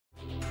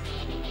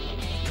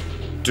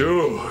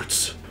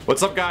Dudes!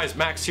 What's up guys,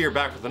 Max here,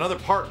 back with another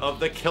part of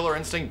the Killer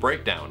Instinct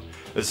breakdown.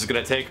 This is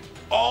gonna take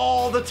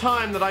all the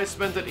time that I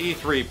spent at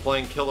E3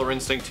 playing Killer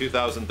Instinct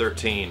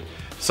 2013,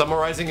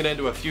 summarizing it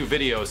into a few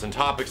videos and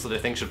topics that I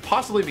think should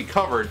possibly be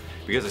covered,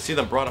 because I see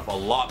them brought up a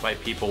lot by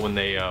people when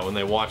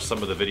they watch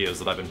some of the videos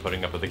that I've been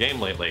putting up of the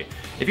game lately.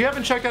 If you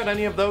haven't checked out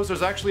any of those,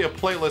 there's actually a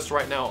playlist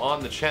right now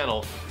on the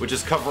channel which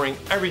is covering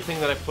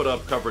everything that I put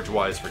up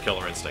coverage-wise for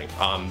Killer Instinct.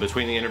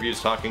 Between the interviews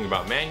talking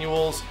about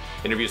manuals,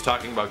 interviews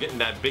talking about getting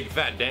that big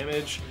fat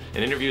damage,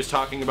 and interviews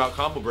talking about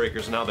combo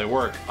breakers and how they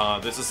work.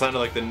 This is kind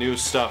of like the new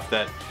stuff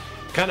that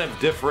kind of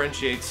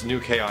differentiates new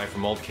KI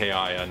from old KI,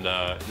 and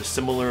the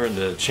similar and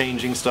the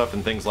changing stuff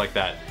and things like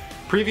that.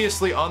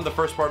 Previously on the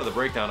first part of the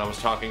breakdown I was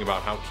talking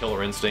about how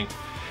Killer Instinct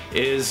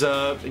is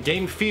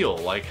game feel,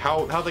 like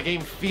how the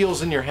game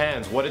feels in your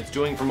hands, what it's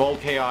doing from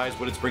old KIs,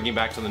 what it's bringing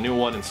back to the new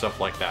one and stuff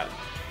like that.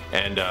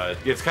 And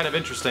it's kind of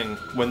interesting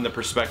when the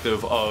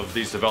perspective of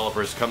these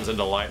developers comes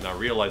into light and I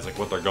realize like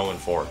what they're going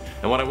for.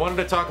 And what I wanted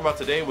to talk about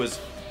today was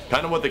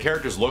kind of what the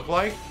characters look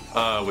like,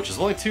 which is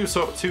only two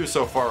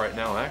so far right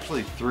now.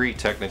 Actually 3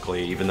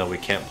 technically, even though we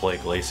can't play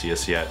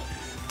Glacius yet.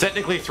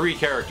 Technically 3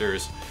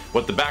 characters,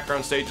 what the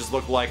background stages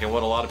look like, and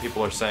what a lot of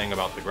people are saying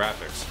about the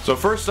graphics. So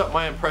first up,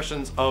 my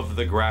impressions of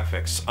the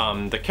graphics.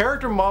 The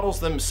character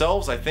models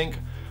themselves, I think,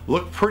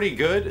 look pretty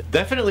good.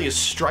 Definitely is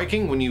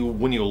striking when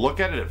you look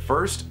at it at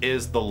first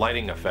is the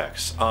lighting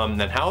effects,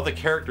 and how the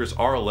characters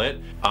are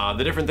lit.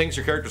 The different things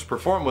your characters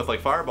perform with,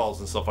 like fireballs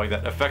and stuff like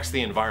that, affects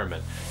the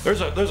environment. There's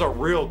a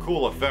real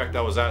cool effect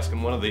I was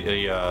asking one of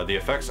the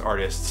effects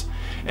artists,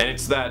 and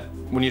it's that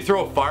when you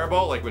throw a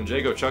fireball, like when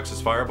Jago chucks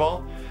his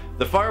fireball,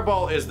 the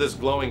fireball is this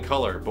glowing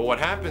color, but what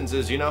happens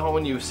is, you know how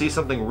when you see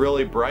something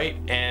really bright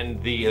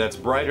and that's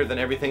brighter than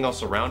everything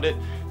else around it,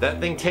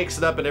 that thing takes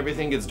it up and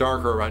everything gets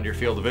darker around your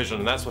field of vision,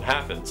 and that's what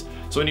happens.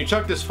 So when you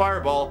chuck this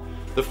fireball,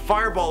 the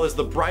fireball is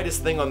the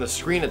brightest thing on the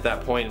screen at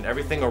that point, and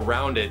everything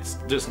around it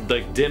just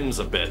like dims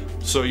a bit.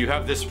 So you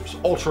have this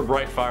ultra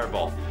bright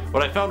fireball.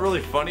 What I found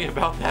really funny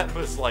about that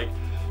was like,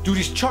 dude,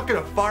 he's chucking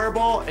a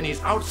fireball and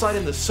he's outside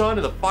in the sun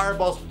and the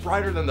fireball's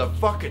brighter than the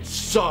fucking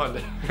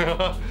sun.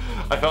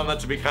 I found that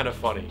to be kind of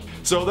funny.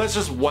 So that's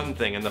just one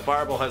thing, and the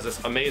fireball has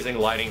this amazing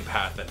lighting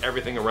path that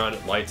everything around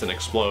it lights and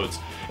explodes.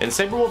 And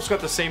Saberwolf's got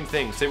the same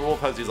thing. Saberwolf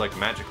has these like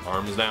magic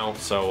arms now,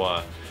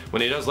 so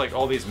when he does like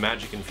all these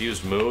magic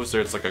infused moves,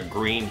 there's like a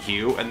green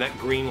hue, and that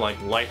green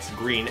like lights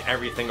green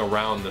everything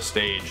around the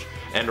stage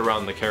and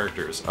around the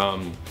characters.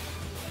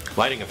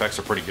 Lighting effects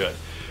are pretty good.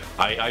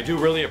 I do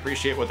really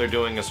appreciate what they're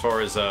doing as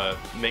far as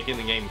making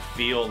the game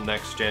feel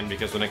next gen,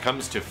 because when it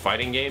comes to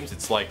fighting games,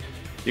 it's like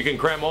you can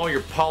cram all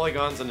your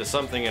polygons into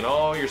something and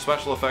all your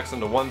special effects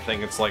into one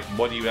thing. It's like,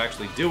 what do you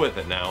actually do with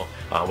it now?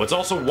 What's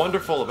also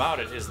wonderful about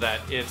it is that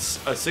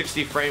it's a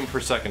 60 frame per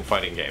second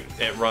fighting game.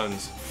 It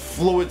runs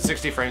fluid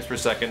 60 frames per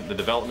second. The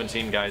development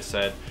team guys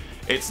said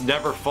it's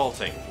never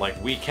faulting.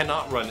 Like, we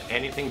cannot run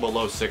anything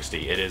below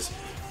 60. It is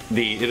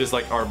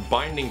like our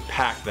binding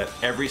pact that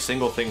every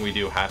single thing we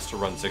do has to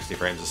run 60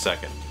 frames a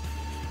second.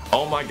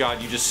 Oh my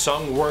god, you just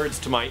sung words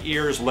to my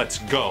ears, let's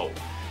go.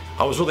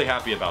 I was really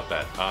happy about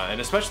that,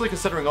 and especially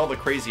considering all the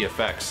crazy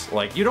effects.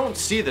 Like, you don't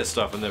see this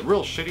stuff, and the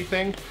real shitty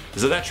thing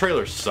is that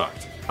trailer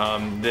sucked.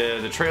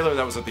 The trailer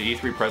that was at the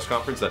E3 press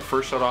conference that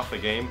first shut off the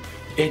game,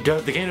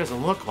 the game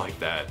doesn't look like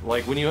that.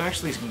 Like, when you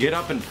actually get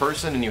up in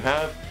person and you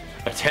have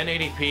a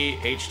 1080p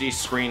HD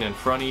screen in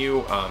front of you,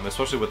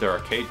 especially with their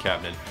arcade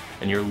cabinet,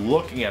 and you're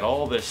looking at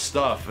all this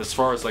stuff as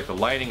far as like the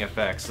lighting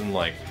effects and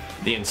like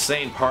the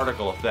insane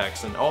particle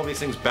effects and all these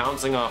things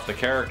bouncing off the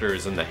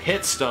characters and the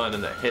hit stun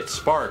and the hit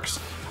sparks.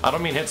 I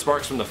don't mean hit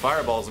sparks from the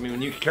fireballs, I mean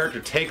when your character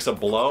takes a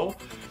blow,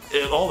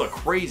 all the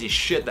crazy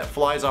shit that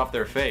flies off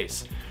their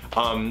face.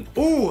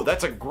 Ooh,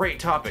 that's a great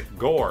topic,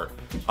 gore.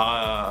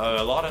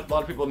 A lot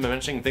of people have been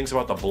mentioning things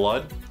about the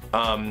blood.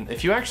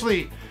 If you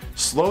actually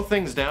slow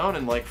things down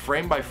and like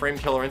frame by frame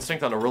Killer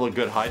Instinct on a really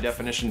good high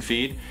definition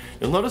feed,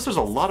 you'll notice there's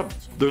a lot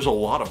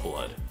of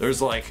blood.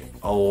 There's like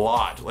a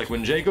lot. Like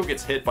when Jago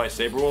gets hit by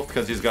Saberwolf,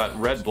 because he's got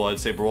red blood,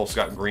 Saberwolf's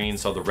got green,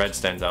 so the red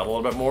stands out a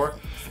little bit more.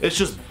 It's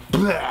just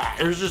blah,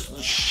 there's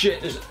just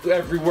shit just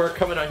everywhere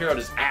coming out here, out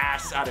his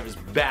ass, out of his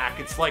back.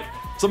 It's like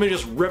somebody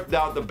just ripped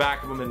out the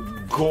back of him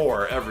and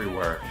gore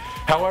everywhere.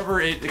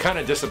 However, it kind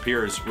of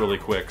disappears really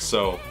quick,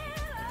 so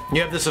you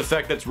have this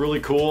effect that's really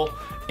cool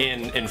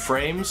in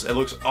frames. It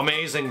looks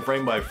amazing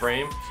frame by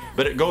frame,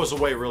 but it goes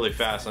away really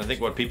fast. And I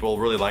think what people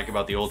really like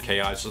about the old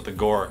KIs is that the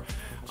gore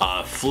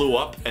flew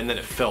up and then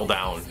it fell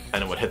down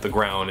and it would hit the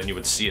ground, and you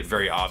would see it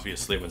very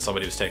obviously when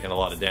somebody was taking a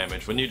lot of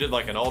damage. When you did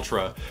like an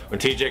Ultra,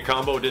 when TJ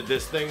Combo did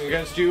this thing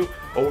against you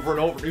over and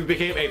over, you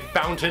became a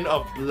fountain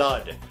of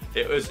blood.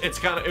 It was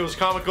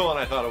comical, and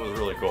I thought it was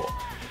really cool.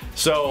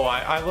 So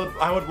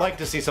I would like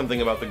to see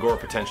something about the gore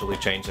potentially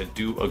change. I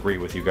do agree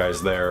with you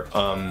guys there.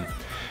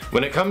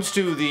 When it comes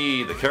to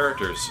the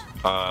characters,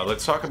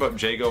 let's talk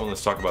about Jago and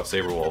let's talk about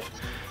Saberwolf.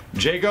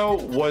 Jago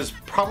was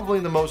probably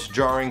the most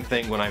jarring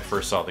thing when I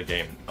first saw the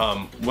game.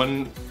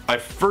 When I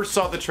first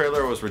saw the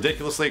trailer, I was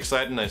ridiculously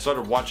excited, and I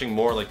started watching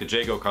more like the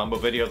Jago combo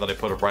video that I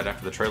put up right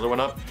after the trailer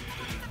went up.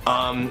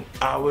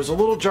 I was a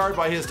little jarred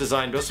by his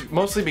design,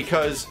 mostly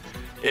because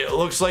it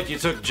looks like you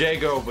took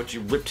Jago, but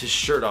you ripped his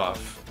shirt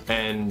off,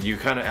 and you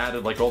kind of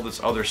added like all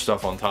this other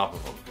stuff on top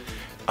of him.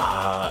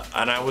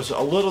 And I was a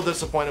little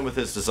disappointed with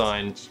his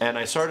design, and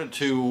I started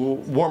to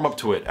warm up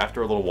to it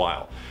after a little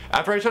while.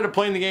 After I started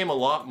playing the game a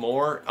lot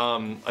more,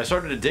 I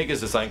started to dig his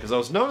design because I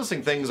was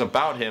noticing things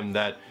about him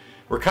that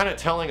were kind of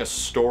telling a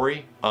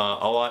story a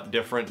lot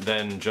different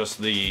than just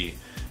the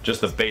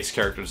base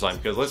character design.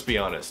 Because let's be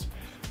honest,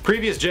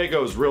 previous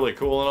Jago is really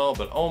cool and all,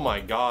 but oh my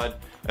god,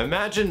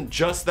 imagine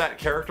just that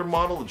character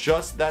model,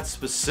 just that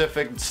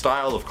specific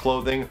style of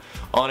clothing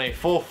on a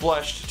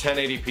full-fleshed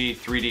 1080p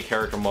 3D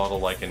character model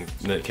like in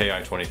the KI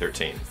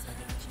 2013.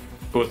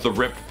 With the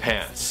ripped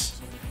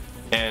pants,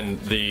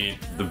 and the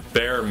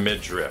bare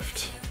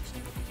midriff,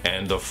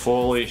 and the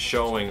fully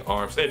showing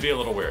arms. It'd be a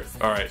little weird.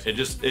 Alright, it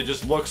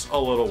just looks a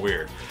little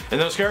weird.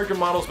 And those character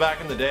models back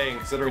in the day,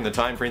 considering the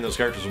time frame those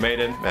characters were made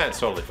in,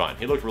 it's totally fine.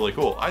 He looked really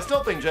cool. I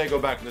still think Jago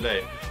back in the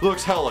day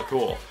looks hella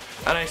cool.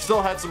 And I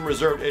still had some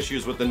reserved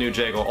issues with the new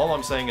Jago. All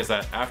I'm saying is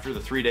that after the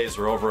 3 days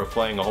were over of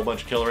playing a whole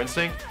bunch of Killer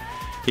Instinct,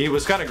 he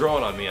was kind of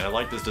growing on me, and I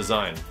liked his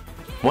design.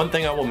 One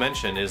thing I will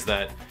mention is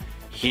that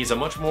he's a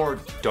much more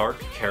dark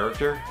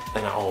character,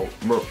 and I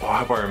hope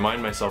I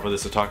remind myself of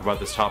this to talk about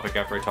this topic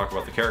after I talk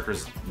about the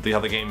characters. How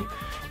the game,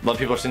 a lot of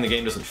people are saying the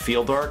game doesn't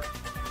feel dark.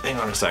 Hang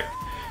on a sec.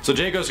 So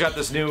Jago's got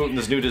this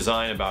new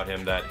design about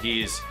him, that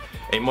he's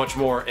a much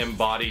more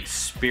embodied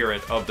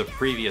spirit of the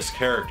previous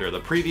character. The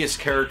previous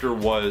character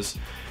was,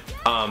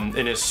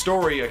 in his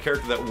story, a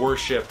character that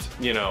worshipped,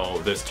 you know,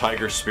 this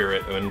tiger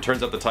spirit, and it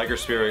turns out the tiger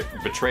spirit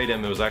betrayed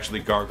him. It was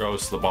actually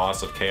Gargos, the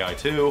boss of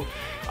KI2,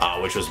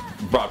 which was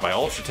brought by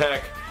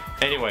Ultratech.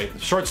 Anyway, the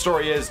short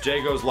story is,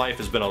 Jago's life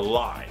has been a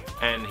lie,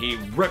 and he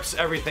rips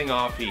everything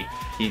off,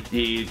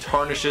 he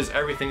tarnishes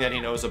everything that he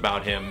knows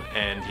about him,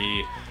 and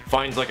he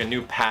finds like a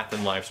new path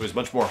in life. So he's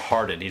much more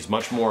hardened, he's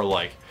much more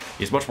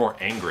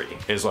angry,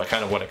 is like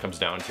kind of what it comes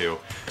down to.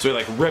 So he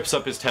like rips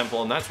up his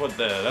temple, and that's what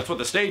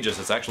the stage is.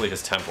 It's actually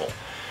his temple.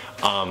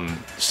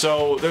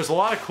 So there's a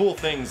lot of cool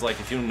things.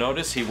 Like if you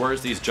notice, he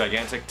wears these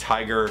gigantic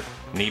tiger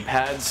knee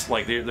pads.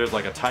 Like there's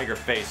like a tiger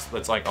face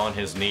that's like on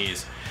his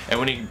knees, and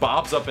when he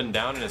bobs up and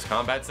down in his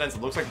combat stance,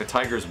 it looks like the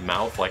tiger's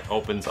mouth like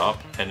opens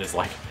up and is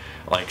like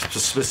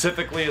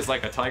specifically is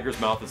like a tiger's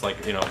mouth is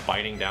like, you know,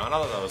 biting down. I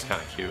thought that was kind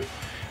of cute.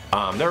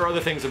 There are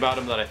other things about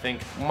him that I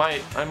think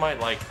I might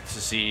like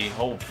to see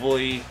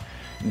hopefully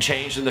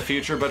changed in the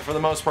future, but for the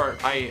most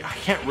part I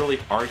can't really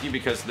argue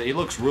because he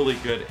looks really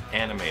good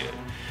animated.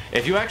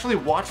 If you actually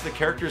watch the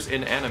characters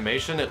in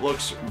animation, it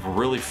looks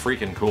really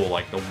freaking cool,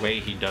 like the way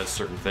he does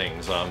certain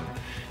things.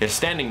 His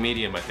standing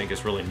medium I think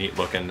is really neat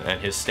looking,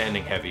 and his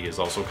standing heavy is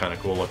also kind of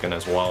cool looking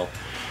as well.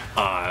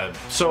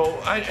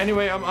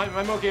 Anyway,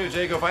 I'm okay with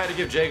Jago. If I had to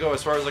give Jago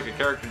as far as like a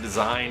character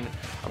design,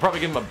 I'd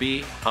probably give him a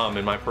B,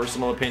 in my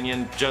personal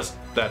opinion. Just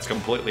that's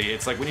completely,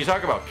 it's like when you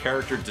talk about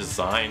character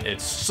design,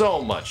 it's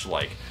so much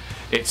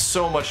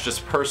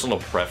just personal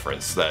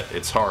preference that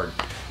it's hard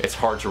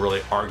to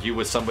really argue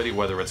with somebody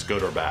whether it's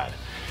good or bad.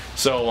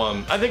 So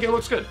I think it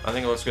looks good.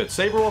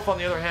 Saberwolf, on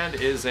the other hand,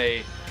 is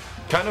a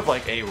kind of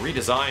like a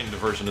redesigned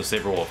version of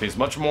Saberwolf. He's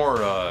much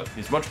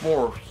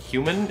more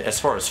human as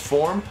far as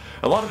form.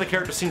 A lot of the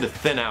characters seem to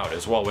thin out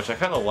as well, which I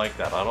kind of like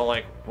that. I don't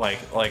like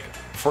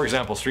for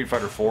example, Street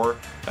Fighter 4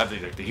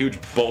 have the huge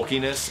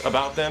bulkiness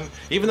about them.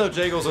 Even though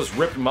Jago's this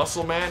ripped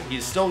muscle man,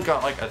 he's still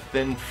got like a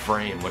thin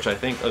frame, which I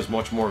think is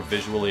much more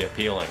visually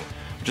appealing.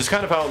 Which is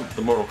kind of how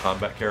the Mortal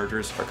Kombat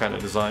characters are kind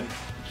of designed.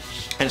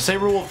 And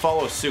Saberwolf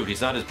follows suit. He's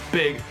not as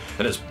big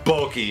and as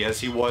bulky as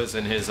he was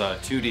in his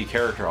 2D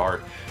character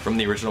art from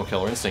the original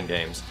Killer Instinct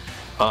games.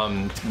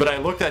 But I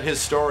looked at his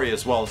story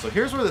as well, so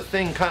here's where the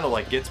thing kind of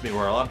like gets me,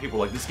 where a lot of people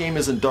are like, this game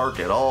isn't dark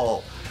at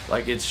all.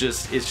 Like it's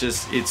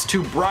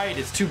too bright,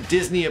 it's too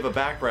Disney of a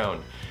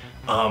background.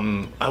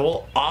 I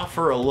will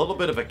offer a little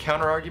bit of a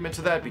counter argument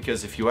to that,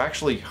 because if you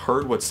actually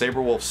heard what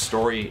Saberwolf's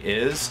story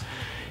is,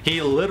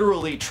 he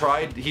literally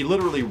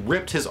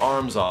ripped his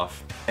arms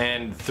off,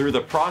 and through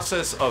the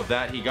process of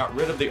that he got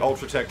rid of the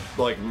Ultratech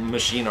like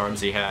machine arms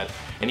he had,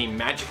 and he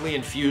magically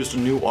infused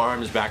new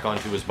arms back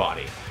onto his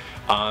body.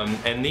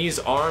 And these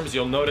arms,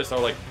 you'll notice, are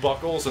like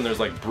buckles, and there's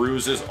like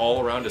bruises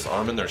all around his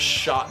arm, and there's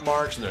shot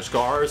marks, and there's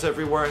scars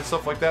everywhere and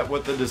stuff like that.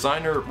 What the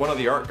designer, one of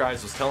the art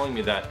guys, was telling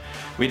me that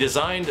we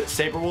designed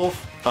Saberwolf,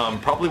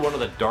 probably one of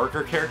the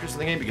darker characters in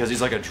the game, because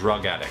he's like a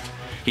drug addict.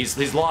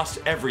 He's lost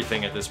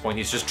everything at this point.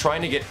 He's just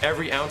trying to get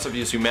every ounce of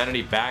his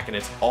humanity back, and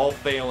it's all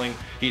failing.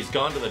 He's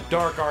gone to the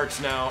dark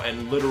arts now,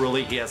 and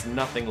literally he has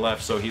nothing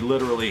left, so he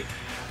literally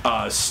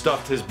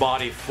stuffed his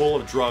body full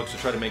of drugs to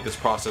try to make this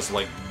process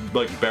like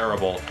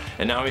bearable,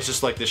 and now he's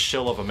just like this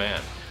shill of a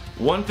man.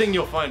 One thing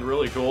you'll find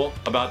really cool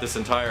about this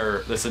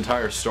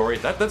entire story,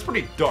 that's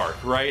pretty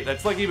dark, right?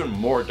 That's like even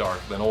more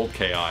dark than old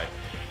KI.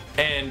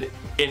 And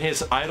in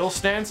his idle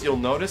stance, you'll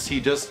notice he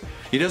does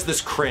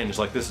this cringe,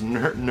 like this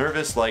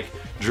nervous, like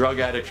drug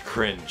addict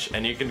cringe,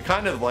 and you can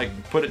kind of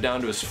like put it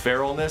down to his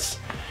feralness.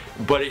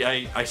 But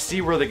I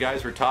see where the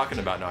guys were talking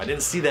about now. I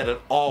didn't see that at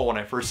all when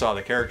I first saw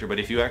the character, but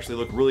if you actually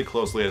look really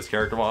closely at his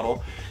character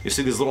model, you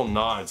see these little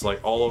nods like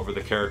all over the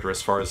character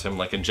as far as him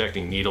like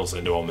injecting needles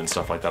into him and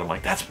stuff like that. I'm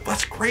like,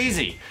 that's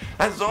crazy.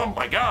 That's, oh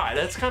my god,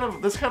 that's kind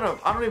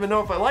of I don't even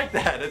know if I like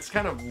that. It's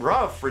kind of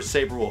rough for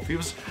Saberwolf.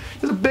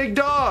 He's a big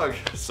dog.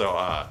 So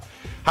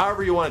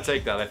however you want to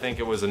take that, I think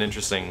it was an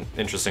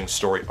interesting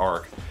story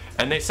arc.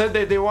 And they said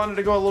they wanted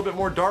to go a little bit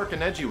more dark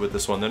and edgy with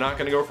this one. They're not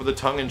going to go for the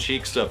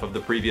tongue-in-cheek stuff of the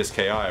previous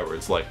KI where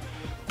it's like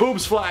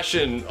boobs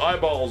flashing,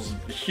 eyeballs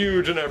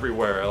huge and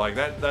everywhere. Like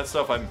that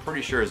stuff I'm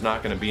pretty sure is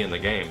not going to be in the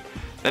game.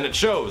 And it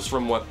shows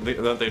from what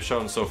they've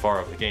shown so far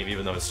of the game,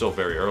 even though it's still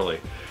very early.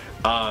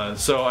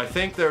 So I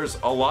think there's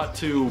a lot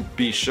to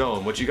be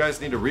shown. What you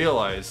guys need to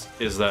realize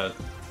is that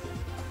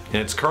in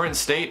its current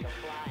state,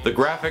 the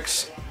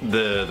graphics,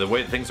 the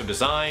way things are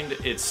designed,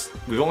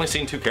 we've only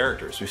seen 2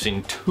 characters. We've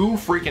seen 2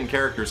 freaking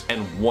characters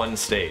and 1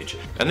 stage.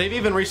 And they've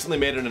even recently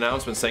made an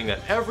announcement saying that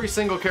every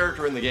single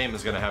character in the game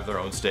is going to have their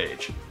own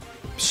stage.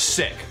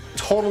 Sick.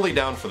 Totally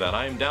down for that.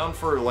 I am down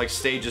for like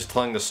stages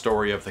telling the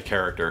story of the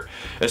character,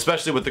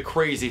 especially with the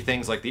crazy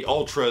things like the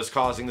ultras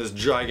causing this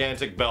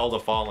gigantic bell to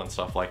fall and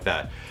stuff like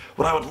that.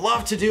 What I would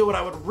love to do, what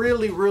I would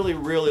really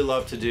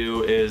love to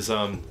do is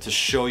to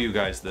show you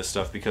guys this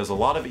stuff, because a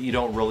lot of it you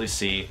don't really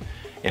see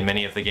in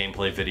many of the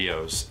gameplay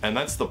videos. And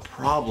that's the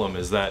problem,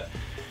 is that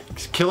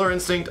Killer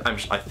Instinct,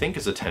 I think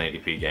is a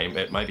 1080p game.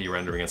 It might be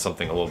rendering at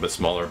something a little bit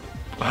smaller.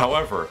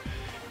 However,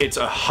 it's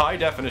a high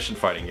definition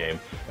fighting game.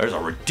 There's a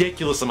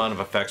ridiculous amount of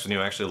effects when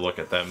you actually look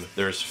at them.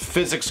 There's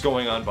physics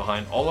going on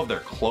behind all of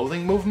their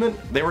clothing movement,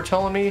 they were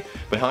telling me,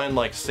 behind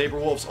like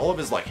Saberwolf's, all of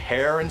his like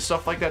hair and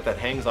stuff like that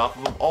hangs off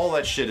of him. All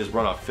that shit is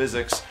run off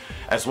physics,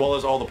 as well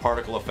as all the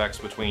particle effects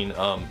between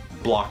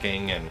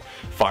blocking and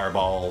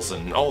fireballs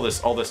and all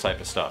this type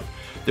of stuff.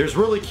 There's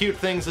really cute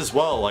things as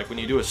well, like when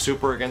you do a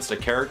super against a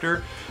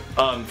character.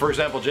 For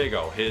example,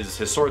 Jago,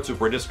 his sword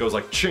super just goes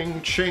like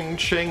ching, ching,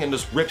 ching, and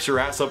just rips your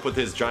ass up with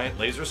his giant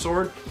laser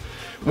sword.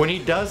 When he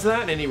does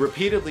that, and he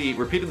repeatedly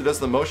does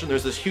the motion,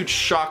 there's this huge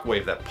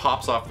shockwave that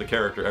pops off the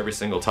character every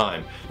single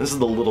time. This is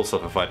the little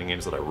stuff of fighting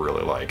games that I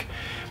really like.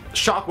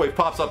 Shockwave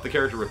pops off the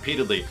character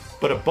repeatedly,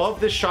 but above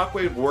this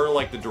shockwave, where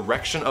like the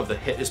direction of the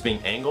hit is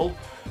being angled,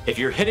 if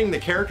you're hitting the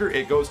character,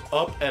 it goes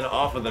up and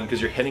off of them because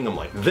you're hitting them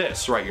like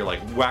this, right? You're like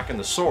whacking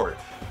the sword.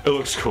 It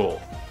looks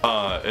cool.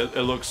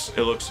 It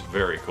looks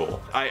very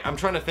cool. I'm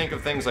trying to think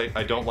of things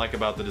I don't like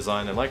about the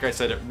design, and like I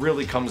said, it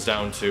really comes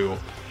down to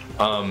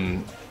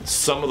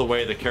some of the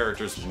way the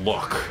characters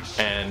look.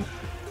 And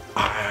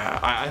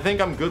I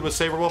think I'm good with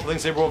Saberwolf. I think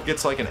Saberwolf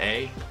gets like an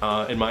A,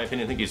 in my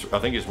opinion. I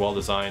think he's well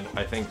designed.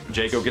 I think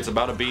Jago gets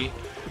about a B.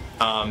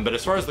 But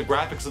as far as the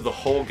graphics of the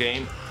whole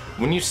game,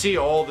 when you see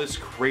all this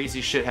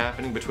crazy shit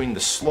happening between the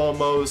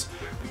slow-mos,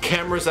 the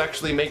cameras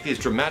actually make these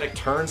dramatic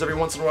turns every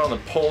once in a while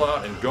and pull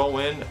out and go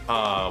in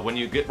when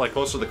you get like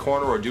close to the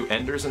corner or do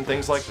enders and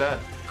things like that.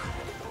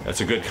 That's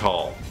a good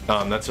call.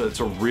 It's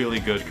a really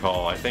good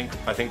call. I think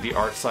the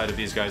art side of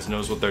these guys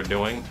knows what they're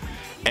doing,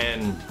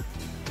 and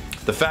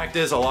the fact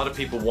is, a lot of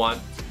people want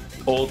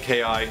old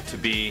KI to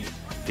be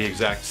the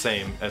exact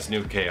same as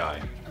new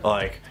KI.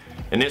 Like,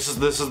 and this is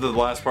the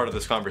last part of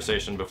this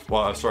conversation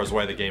before, as far as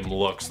why the game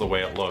looks the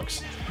way it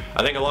looks.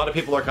 I think a lot of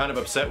people are kind of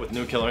upset with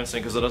new Killer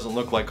Instinct because it doesn't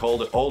look like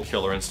old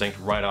Killer Instinct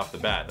right off the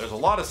bat. There's a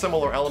lot of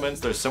similar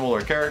elements, there's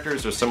similar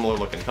characters, there's similar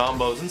looking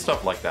combos and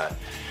stuff like that.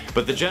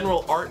 But the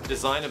general art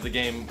design of the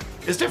game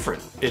is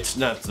different. It's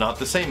not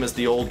the same as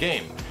the old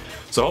game.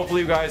 So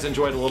hopefully you guys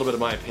enjoyed a little bit of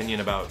my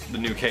opinion about the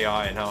new KI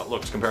and how it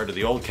looks compared to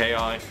the old KI.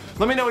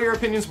 Let me know your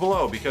opinions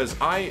below, because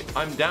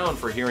I'm down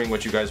for hearing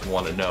what you guys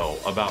want to know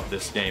about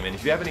this game. And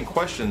if you have any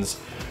questions,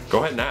 go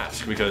ahead and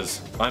ask,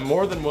 because I'm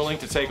more than willing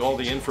to take all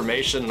the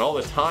information and all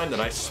the time that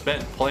I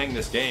spent playing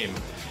this game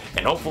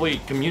and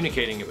hopefully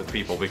communicating it with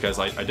people, because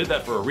I did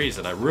that for a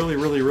reason. I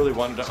really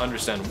wanted to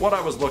understand what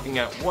I was looking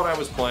at, what I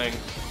was playing,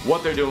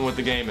 what they're doing with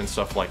the game and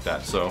stuff like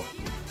that. So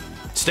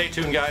stay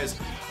tuned, guys.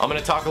 I'm going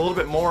to talk a little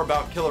bit more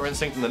about Killer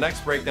Instinct in the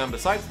next breakdown.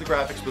 Besides the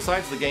graphics,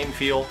 besides the game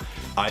feel,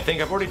 I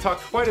think I've already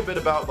talked quite a bit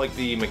about like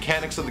the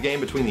mechanics of the game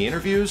between the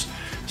interviews.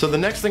 So the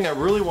next thing I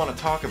really want to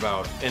talk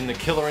about in the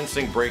Killer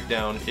Instinct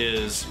breakdown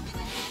is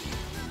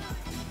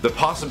the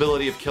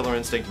possibility of Killer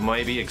Instinct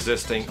maybe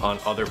existing on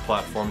other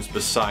platforms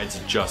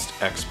besides just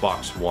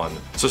Xbox One.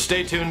 So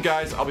stay tuned,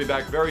 guys. I'll be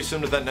back very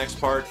soon with that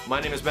next part.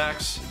 My name is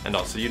Max, and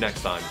I'll see you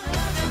next time.